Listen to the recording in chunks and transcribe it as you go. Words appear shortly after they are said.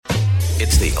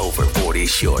It's the Over 40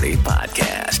 Shorty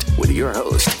podcast with your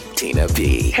host, Tina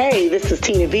B. Hey, this is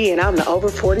Tina B, and I'm the Over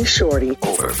 40 Shorty.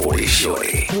 Over 40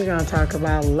 Shorty. We're going to talk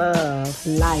about love,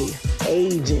 life,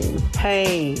 aging,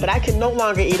 pain. But I can no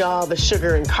longer eat all the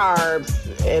sugar and carbs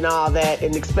and all that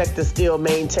and expect to still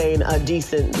maintain a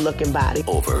decent looking body.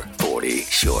 Over 40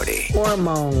 Shorty.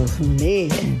 Hormones,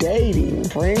 men, dating,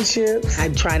 friendships. I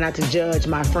try not to judge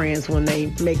my friends when they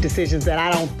make decisions that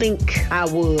I don't think I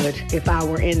would if I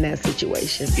were in that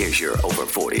situation. Here's your Over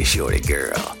 40 Shorty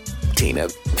girl, Tina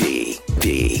B.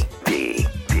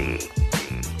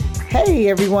 Hey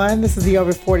everyone, this is the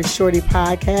Over 40 Shorty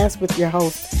podcast with your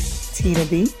host, Tina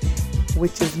B,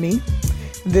 which is me.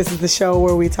 This is the show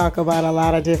where we talk about a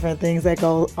lot of different things that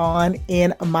go on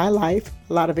in my life,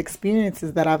 a lot of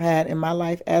experiences that I've had in my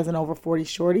life as an Over 40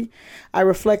 Shorty. I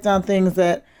reflect on things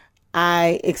that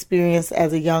I experienced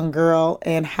as a young girl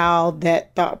and how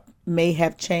that thought may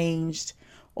have changed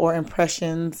or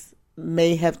impressions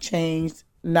may have changed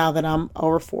now that I'm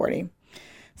over 40.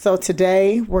 So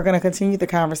today we're going to continue the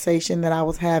conversation that I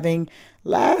was having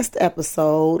last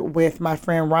episode with my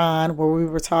friend Ron, where we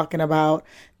were talking about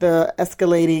the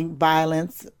escalating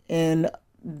violence in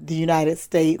the United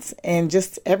States and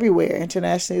just everywhere.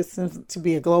 Internationally, it seems to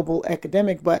be a global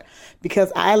epidemic, but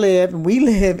because I live and we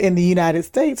live in the United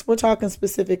States, we're talking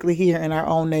specifically here in our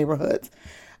own neighborhoods.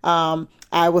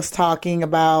 I was talking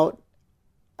about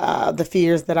the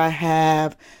fears that I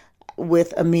have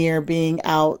with Amir being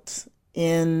out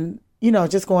in,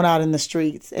 just going out in the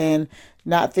streets and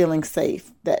not feeling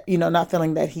safe, not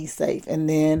feeling that he's safe. And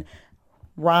then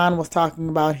Ron was talking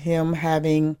about him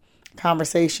having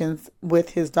conversations with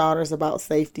his daughters about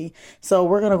safety. So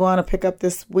we're going to go on and pick up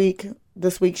this week's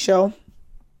show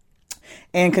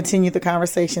and continue the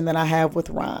conversation that I have with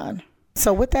Ron.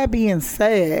 So with that being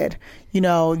said,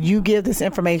 you give this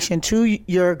information to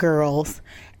your girls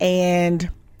and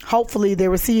hopefully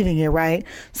they're receiving it, right?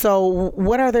 So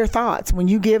what are their thoughts when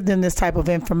you give them this type of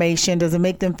information? Does it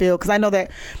make them feel, because I know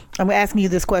that I'm asking you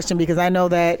this question because I know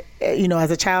that,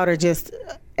 as a child or just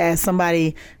as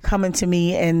somebody coming to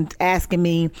me and asking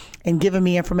me and giving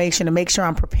me information to make sure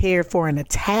I'm prepared for an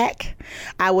attack,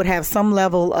 I would have some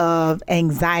level of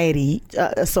anxiety,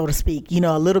 so to speak,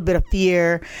 a little bit of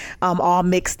fear, all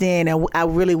mixed in, and I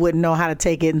really wouldn't know how to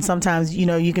take it. And sometimes,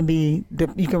 you can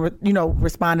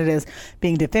respond it as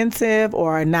being defensive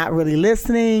or not really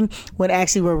listening when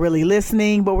actually we're really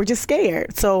listening, but we're just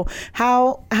scared. So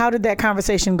how did that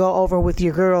conversation go over with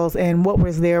your girls and what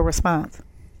was their response?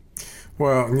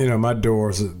 Well, my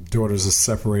daughters are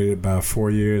separated by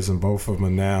 4 years, and both of them are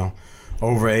now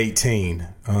over 18.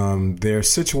 Their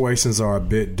situations are a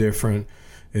bit different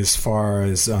as far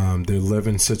as their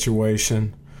living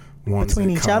situation. One's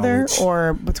between each other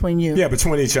or between you? Yeah,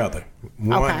 between each other.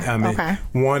 Okay.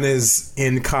 One is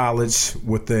in college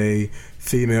with a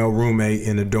female roommate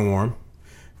in a dorm,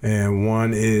 and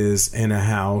one is in a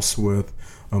house with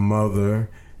a mother,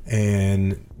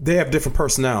 and they have different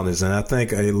personalities, and I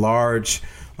think a large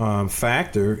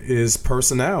factor is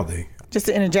personality. Just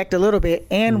to interject a little bit,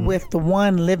 and with the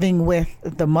one living with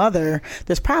the mother,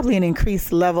 there's probably an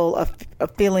increased level of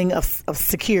feeling of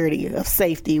security, of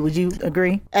safety. Would you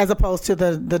agree? As opposed to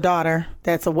the daughter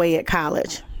that's away at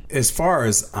college. As far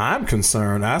as I'm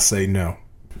concerned, I say no.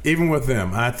 Even with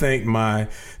them, I think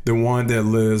the one that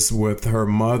lives with her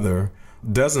mother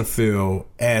doesn't feel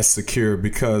as secure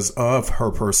because of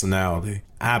her personality.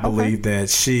 I believe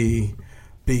that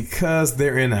because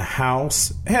they're in a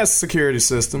house, it has a security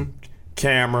system,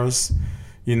 cameras,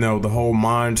 the whole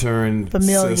monitoring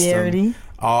familiarity.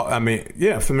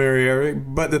 System. Familiarity.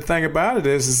 But the thing about it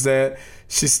is that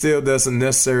she still doesn't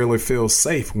necessarily feel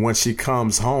safe when she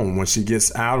comes home, when she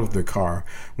gets out of the car,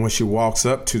 when she walks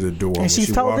up to the door, when she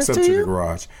walks up to the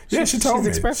garage. Yeah, she told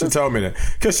me. She told me that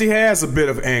because she has a bit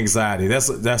of anxiety.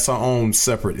 That's her own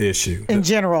separate issue. In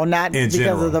general, not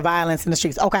because of the violence in the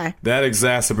streets. Okay. That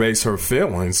exacerbates her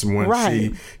feelings when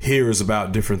she hears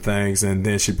about different things and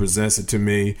then she presents it to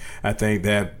me. I think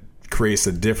that creates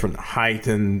a different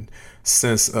heightened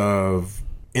sense of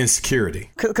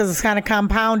insecurity, because it's kind of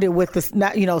compounded with this,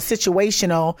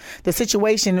 situational. The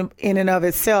situation in and of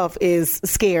itself is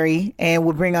scary and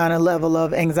would bring on a level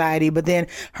of anxiety, but then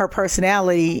her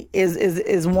personality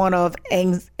is one of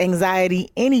anxiety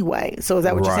anyway. So is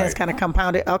that what you're saying? It's kind of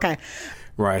compounded. Okay,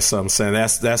 right. So I'm saying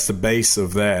that's the base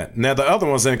of that. Now the other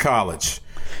one's in college.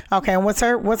 Okay, and what's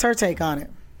her take on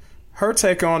it? Her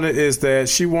take on it is that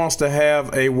she wants to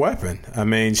have a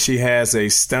weapon. She has a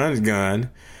stun gun.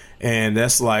 And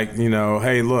that's like,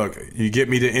 hey, look, you get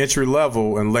me to entry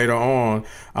level and later on,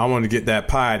 I want to get that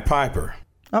Pied Piper.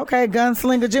 Okay,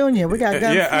 Gunslinger Jr. We got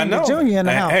Gunslinger Jr. in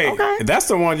the house. Hey, okay. That's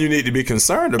the one you need to be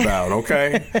concerned about,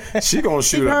 okay? She going to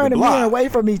shoot her up and the me block. away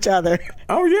from each other.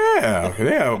 Oh, yeah.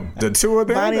 Yeah, the two of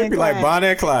them, they'd be like Bonnie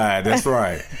and Clyde. That's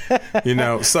right. But you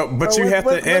have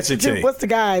to educate. What's the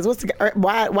guys?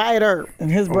 Wyatt Earp and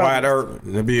his brother. Wyatt Earp.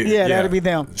 That'd be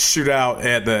them. Shoot out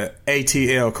at the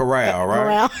ATL Corral,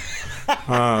 right?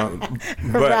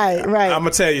 But right. I'm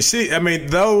going to tell you,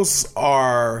 those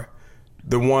are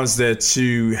the ones that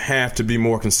you have to be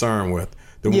more concerned with.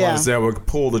 The ones that will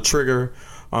pull the trigger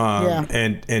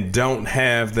and don't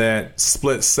have that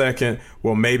split second,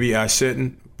 well, maybe I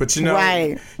shouldn't. But you're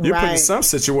put in some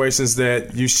situations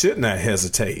that you should not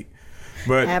hesitate.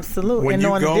 But absolutely. And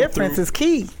knowing the difference is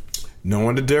key.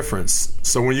 Knowing the difference.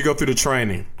 So when you go through the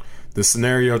training, the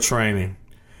scenario training,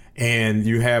 and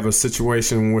you have a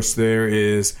situation in which there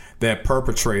is that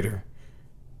perpetrator,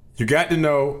 you got to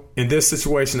know, in this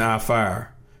situation, I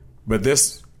fire. But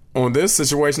on this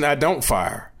situation, I don't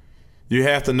fire. You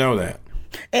have to know that.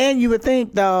 And you would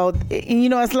think, though,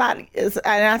 and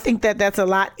I think that's a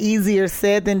lot easier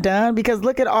said than done, because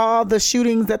look at all the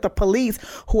shootings that the police,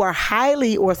 who are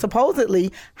highly or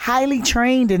supposedly highly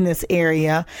trained in this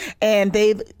area, and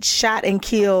they've shot and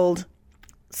killed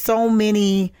so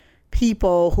many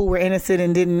people who were innocent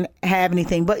and didn't have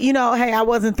anything. But, hey, I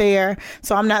wasn't there,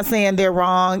 so I'm not saying they're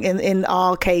wrong in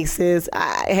all cases.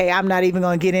 I'm not even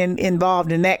going to get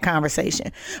involved in that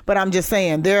conversation. But I'm just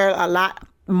saying there are a lot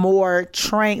more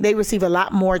they receive a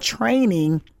lot more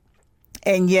training,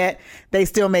 and yet they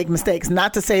still make mistakes.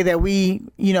 Not to say that we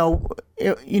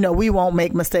won't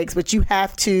make mistakes, but you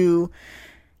have to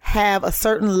have a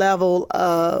certain level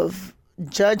of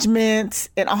judgment,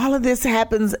 and all of this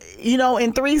happens,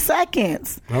 in 3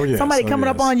 seconds. Oh, yes. Somebody coming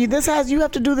up on you, you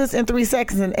have to do this in 3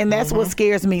 seconds, and that's what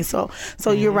scares me. So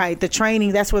you're right. The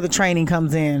training, that's where the training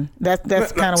comes in.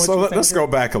 That's kind of what. So let's go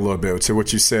back a little bit to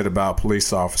what you said about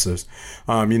police officers.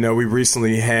 We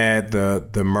recently had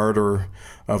the murder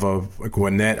of a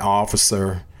Gwinnett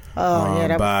officer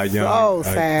by a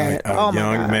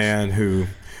young man who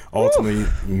ultimately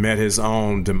met his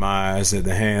own demise at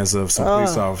the hands of some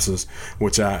police officers,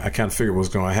 which I kind of figured was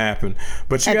going to happen.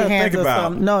 But you got to think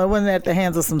about... No, it wasn't at the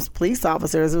hands of some police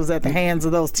officers. It was at the hands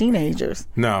of those teenagers.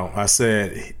 No, I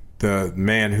said the young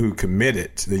man who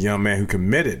committed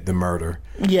the murder.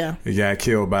 Yeah. He got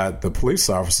killed by the police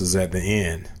officers at the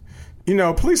end.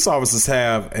 Police officers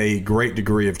have a great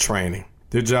degree of training.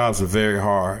 Their jobs are very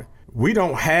hard. We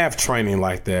don't have training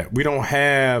like that. We don't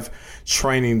have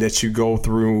training that you go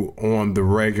through on the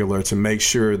regular to make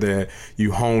sure that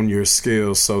you hone your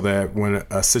skills so that when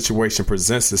a situation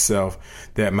presents itself,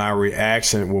 that my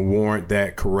reaction will warrant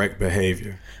that correct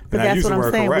behavior. But that's what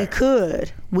I'm saying.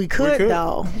 Correct. We could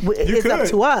though. It's up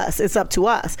to us. It's up to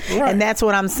us. Right. And that's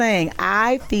what I'm saying.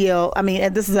 I feel, and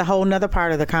this is a whole nother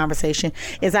part of the conversation,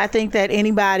 is I think that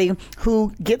anybody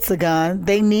who gets a gun,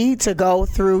 they need to go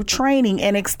through training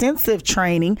and extensive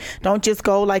training. Don't just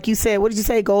go, like you said, what did you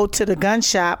say? Go to the gun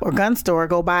shop or gun store,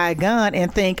 go buy a gun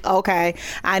and think, okay,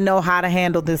 I know how to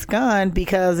handle this gun,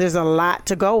 because there's a lot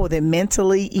to go with it,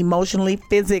 mentally, emotionally,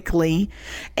 physically.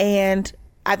 And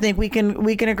I think we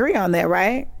can agree on that,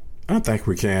 right? I think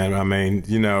we can.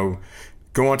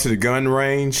 Going to the gun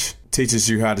range teaches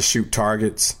you how to shoot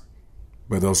targets,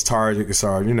 but those targets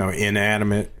are,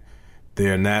 inanimate.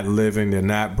 They're not living. They're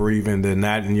not breathing. They're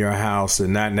not in your house. They're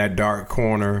not in that dark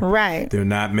corner. Right. They're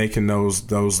not making those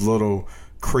little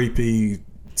creepy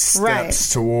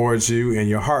steps towards you, and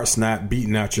your heart's not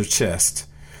beating out your chest.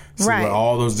 So with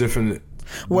all those different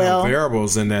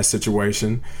variables in that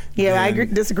situation. Yeah, I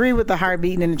disagree with the heart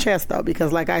beating in the chest, though,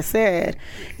 because like I said,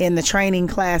 in the training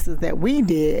classes that we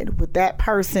did with that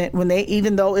person,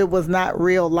 even though it was not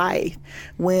real life,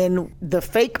 when the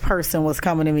fake person was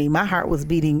coming to me, my heart was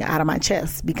beating out of my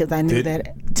chest, because I knew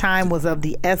that time was of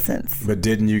the essence. But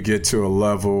didn't you get to a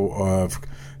level of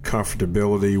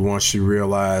comfortability once you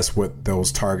realized what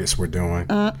those targets were doing?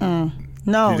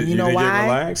 No, you know why? Get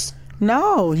relaxed?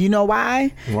 No, you know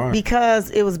why? Why?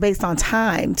 Because it was based on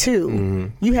time too.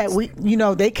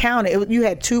 Mm-hmm. They counted. You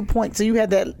had 2 points, so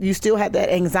you still had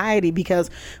that anxiety, because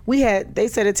they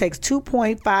said it takes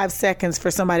 2.5 seconds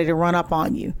for somebody to run up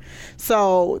on you.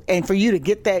 So, and for you to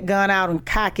get that gun out and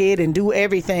cock it and do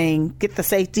everything, get the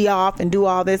safety off and do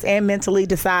all this, and mentally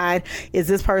decide, is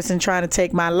this person trying to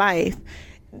take my life?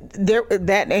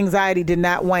 That anxiety did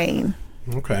not wane.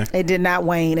 Okay. It did not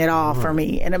wane at all for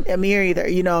me. And Amir either.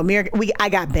 I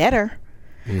got better.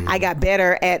 Mm-hmm. I got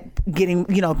better at getting,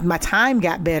 my time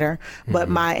got better, but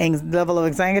my level of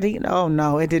anxiety,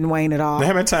 no, it didn't wane at all. Now,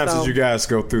 how many times did you guys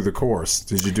go through the course?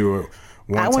 Did you do it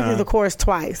I went through the course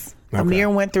twice. Okay. Amir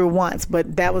went through once,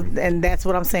 but that's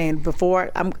what I'm saying.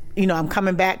 Before I'm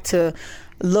coming back to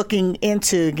looking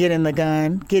into getting a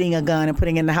gun and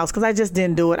putting it in the house, because I just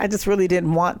didn't do it. I just really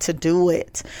didn't want to do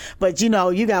it. But you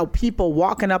got people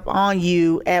walking up on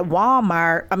you at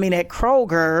Walmart, at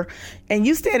Kroger, and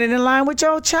you standing in line with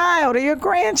your child or your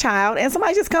grandchild, and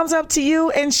somebody just comes up to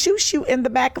you and shoots you in the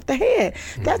back of the head.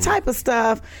 Mm-hmm. That type of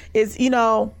stuff is,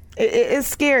 it's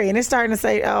scary, and it's starting to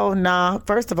say, oh, nah,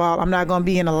 first of all, I'm not going to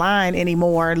be in a line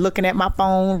anymore looking at my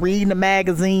phone, reading a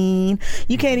magazine.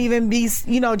 You can't even be,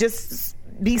 just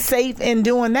be safe in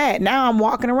doing that. Now I'm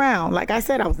walking around. Like I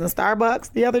said, I was in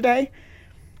Starbucks the other day.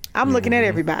 I'm looking at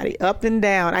everybody up and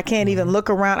down. I can't even look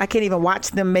around. I can't even watch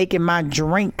them making my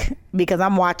drink because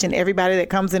I'm watching everybody that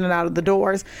comes in and out of the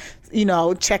doors,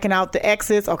 checking out the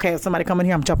exits. Okay, if somebody come in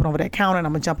here, I'm jumping over that counter and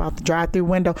I'm going to jump out the drive-through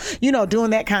window, doing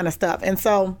that kind of stuff. And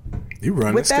so you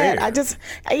run with scared. That,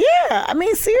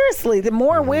 seriously, the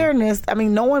more awareness,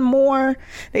 knowing more,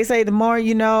 they say the more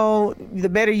you know, the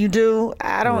better you do.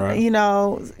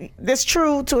 That's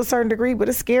true to a certain degree, but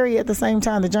it's scary at the same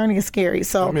time. The journey is scary.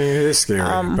 So it is scary,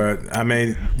 but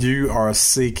you are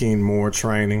seeking more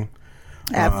training.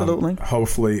 Absolutely.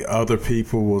 Hopefully other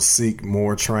people will seek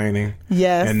more training.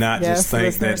 Yes. And not just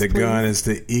think that the gun is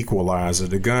the equalizer.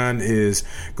 The gun is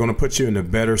going to put you in a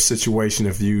better situation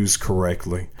if used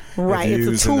correctly. Right. If it's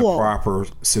used a tool. in the proper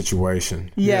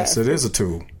situation. Yes, it is a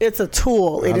tool. It's a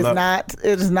tool. It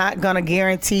is not going to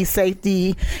guarantee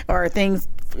safety or things,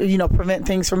 prevent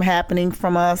things from happening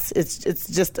from us. It's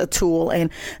just a tool, and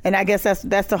I guess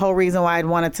that's the whole reason why I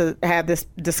wanted to have this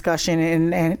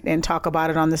discussion and talk about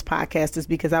it on this podcast, is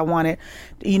because I wanted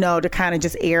to kind of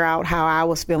just air out how I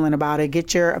was feeling about it,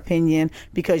 get your opinion,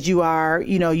 because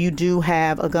you do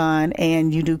have a gun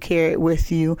and you do carry it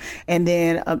with you, and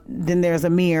then there's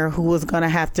Amir, who was going to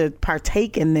have to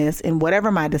partake in this, and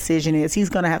whatever my decision is, he's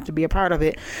going to have to be a part of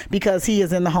it because he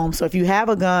is in the home. So if you have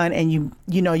a gun and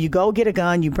you go get a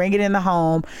gun, you bring it in the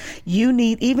home, you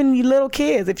need, even little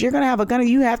kids, if you're going to have a gun,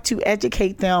 you have to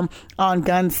educate them on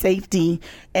gun safety,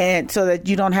 and so that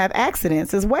you don't have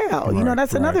accidents as well. Right,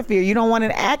 that's another fear. You don't want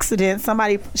an accident,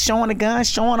 somebody showing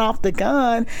off the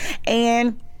gun,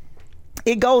 and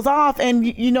it goes off, and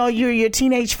your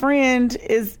teenage friend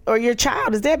or your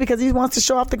child is there because he wants to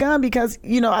show off the gun because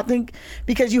I think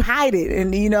because you hide it,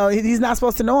 and he's not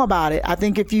supposed to know about it. I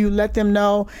think if you let them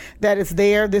know that it's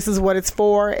there, this is what it's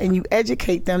for, and you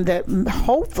educate them, that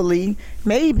hopefully,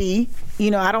 maybe,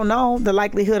 I don't know, the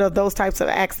likelihood of those types of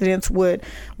accidents would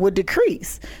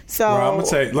decrease. So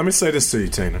let me say this to you,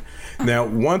 Tina. Now,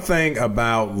 one thing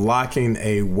about locking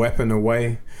a weapon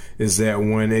away is that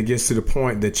when it gets to the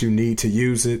point that you need to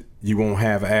use it, you won't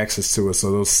have access to it.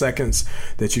 So those seconds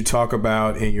that you talk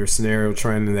about in your scenario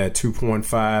training, that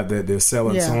 2.5 that they're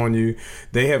selling on you,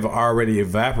 they have already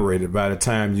evaporated by the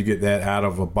time you get that out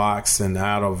of a box and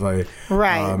out of a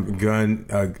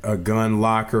gun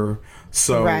locker.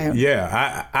 So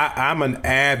I'm an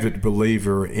avid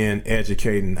believer in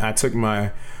educating. I took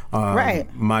my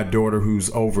my daughter, who's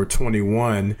over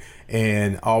 21,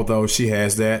 and although she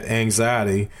has that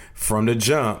anxiety from the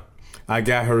jump, I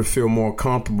got her to feel more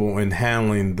comfortable in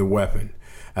handling the weapon.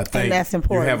 I think that's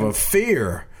important. You have a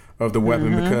fear of the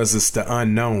weapon because it's the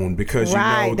unknown, because you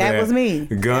know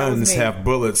that guns have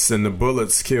bullets, and the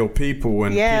bullets kill people,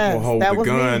 and people hold the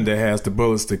gun that has the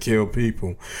bullets to kill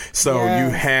people. So you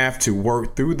have to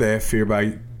work through that fear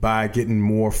by getting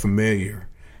more familiar.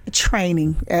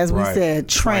 Training, as we said,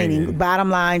 training.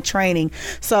 Bottom line, training.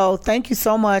 So thank you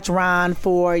so much, Ron,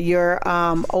 for your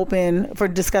for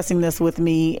discussing this with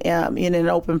me in an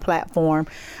open platform.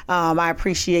 I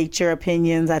appreciate your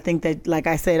opinions. I think that, like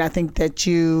I said, I think that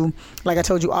you, like I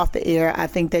told you off the air, I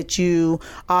think that you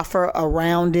offer a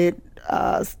rounded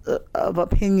of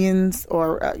opinions,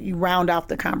 or you round off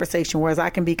the conversation, whereas I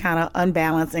can be kind of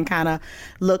unbalanced and kind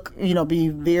of be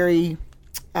very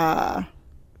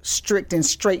strict and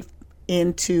straight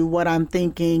into what I'm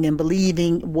thinking and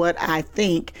believing what I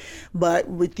think. But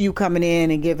with you coming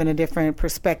in and giving a different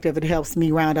perspective, it helps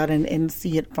me round out and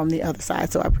see it from the other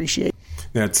side. So I appreciate it.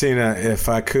 Now, Tina, if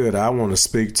I could, I want to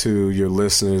speak to your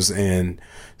listeners and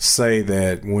say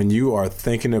that when you are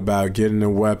thinking about getting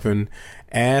a weapon,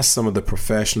 ask some of the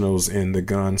professionals in the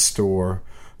gun store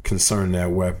concerning that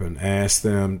weapon. Ask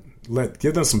them,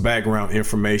 give them some background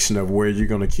information of where you're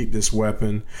going to keep this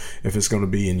weapon, if it's going to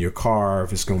be in your car,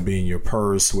 if it's going to be in your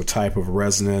purse, what type of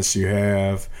residence you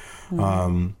have,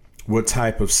 what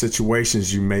type of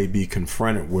situations you may be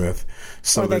confronted with,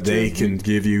 so that they can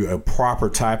give you a proper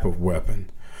type of weapon.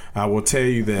 I will tell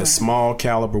you that small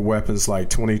caliber weapons like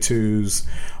 22s,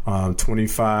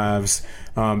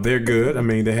 25s, they're good. I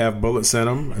mean, they have bullets in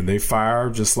them and they fire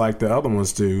just like the other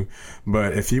ones do.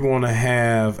 But if you want to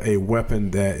have a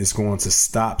weapon that is going to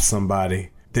stop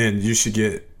somebody, then you should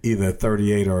get either a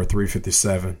 38 or a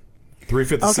 357.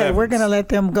 357. Okay, we're going to let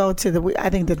them go to I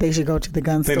think that they should go to the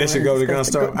gun store. Think they should go to the gun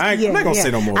store? I'm not going to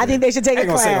say no more. I think they should take a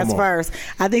class first.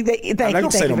 I think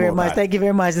thank you very much. Thank you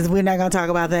very much. We're not going to talk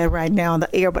about that right now on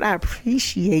the air, but I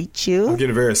appreciate you. I'm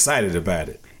getting very excited about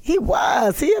it. He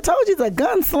was. See, I told you the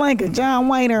gunslinger, John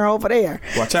Wayner over there.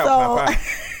 Watch out,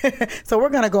 Popeye. So we're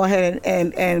going to go ahead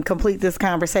and complete this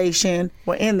conversation.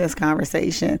 We're in this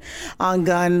conversation on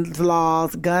gun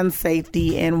laws, gun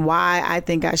safety, and why I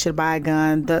think I should buy a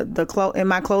gun. In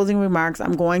my closing remarks,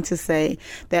 I'm going to say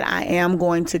that I am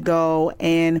going to go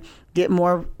and get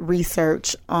more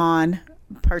research on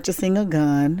purchasing a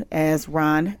gun, as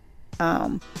Ron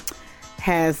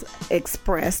has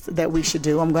expressed that we should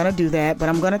do. I'm going to do that, but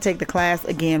I'm going to take the class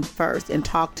again first and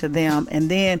talk to them and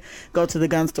then go to the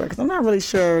gun store, because I'm not really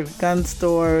sure gun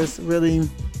stores really,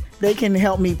 they can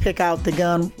help me pick out the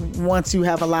gun once you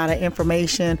have a lot of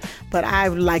information. But I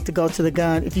would like to go to the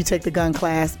gun. If you take the gun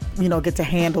class, get to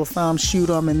handle some, shoot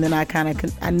them, and then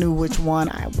I knew which one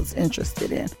I was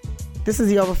interested in. This is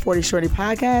the Over 40 Shorty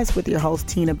podcast with your host,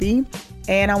 Tina B.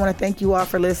 And I want to thank you all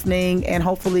for listening, and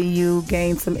hopefully you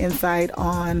gained some insight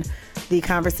on the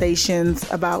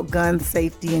conversations about gun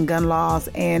safety and gun laws,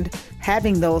 and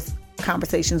having those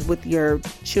conversations with your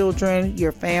children,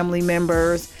 your family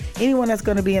members, anyone that's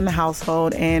going to be in the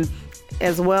household, and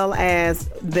as well as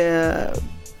the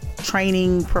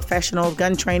training professionals,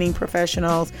 gun training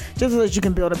professionals, just so that you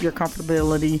can build up your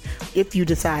comfortability if you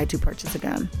decide to purchase a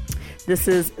gun. This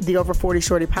is the Over 40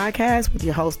 Shorty podcast with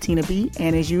your host, Tina B.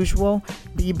 And as usual,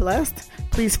 be blessed.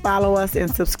 Please follow us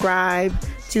and subscribe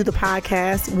to the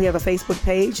podcast. We have a Facebook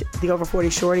page, The Over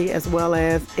 40 Shorty, as well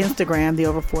as Instagram, The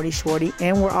Over 40 Shorty.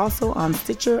 And we're also on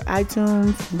Stitcher,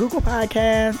 iTunes, Google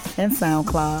Podcasts, and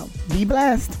SoundCloud. Be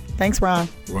blessed. Thanks, Ron.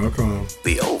 Welcome.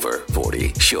 The Over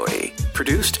 40 Shorty.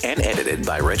 Produced and edited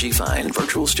by Reggie Fine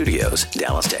Virtual Studios,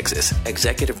 Dallas, Texas.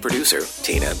 Executive producer,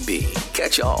 Tina B.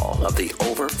 Catch all of the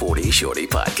Over 40 Shorty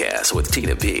podcast with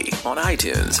Tina B on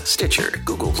iTunes, Stitcher,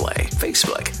 Google Play,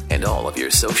 Facebook, and all of your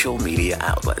social media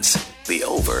outlets. The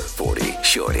Over 40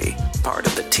 Shorty, part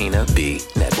of the Tina B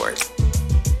Network.